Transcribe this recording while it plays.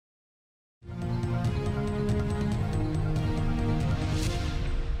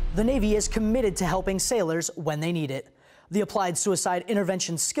The Navy is committed to helping sailors when they need it. The Applied Suicide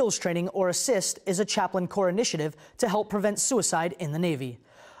Intervention Skills Training, or ASIST, is a Chaplain Corps initiative to help prevent suicide in the Navy.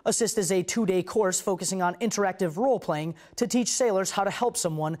 ASIST is a 2-day course focusing on interactive role-playing to teach sailors how to help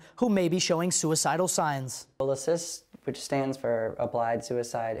someone who may be showing suicidal signs. Well, ASIST, which stands for Applied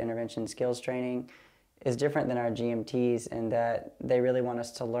Suicide Intervention Skills Training, is different than our GMTs in that they really want us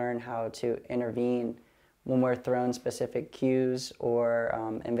to learn how to intervene when we're thrown specific cues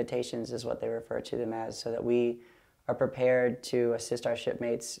or invitations is what they refer to them as, so that we are prepared to assist our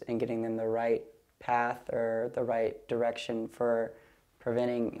shipmates in getting them the right path or the right direction for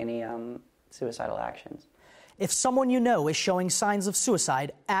preventing any suicidal actions. If someone you know is showing signs of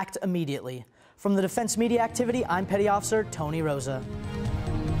suicide, act immediately. From the Defense Media Activity, I'm Petty Officer Tony Rosa.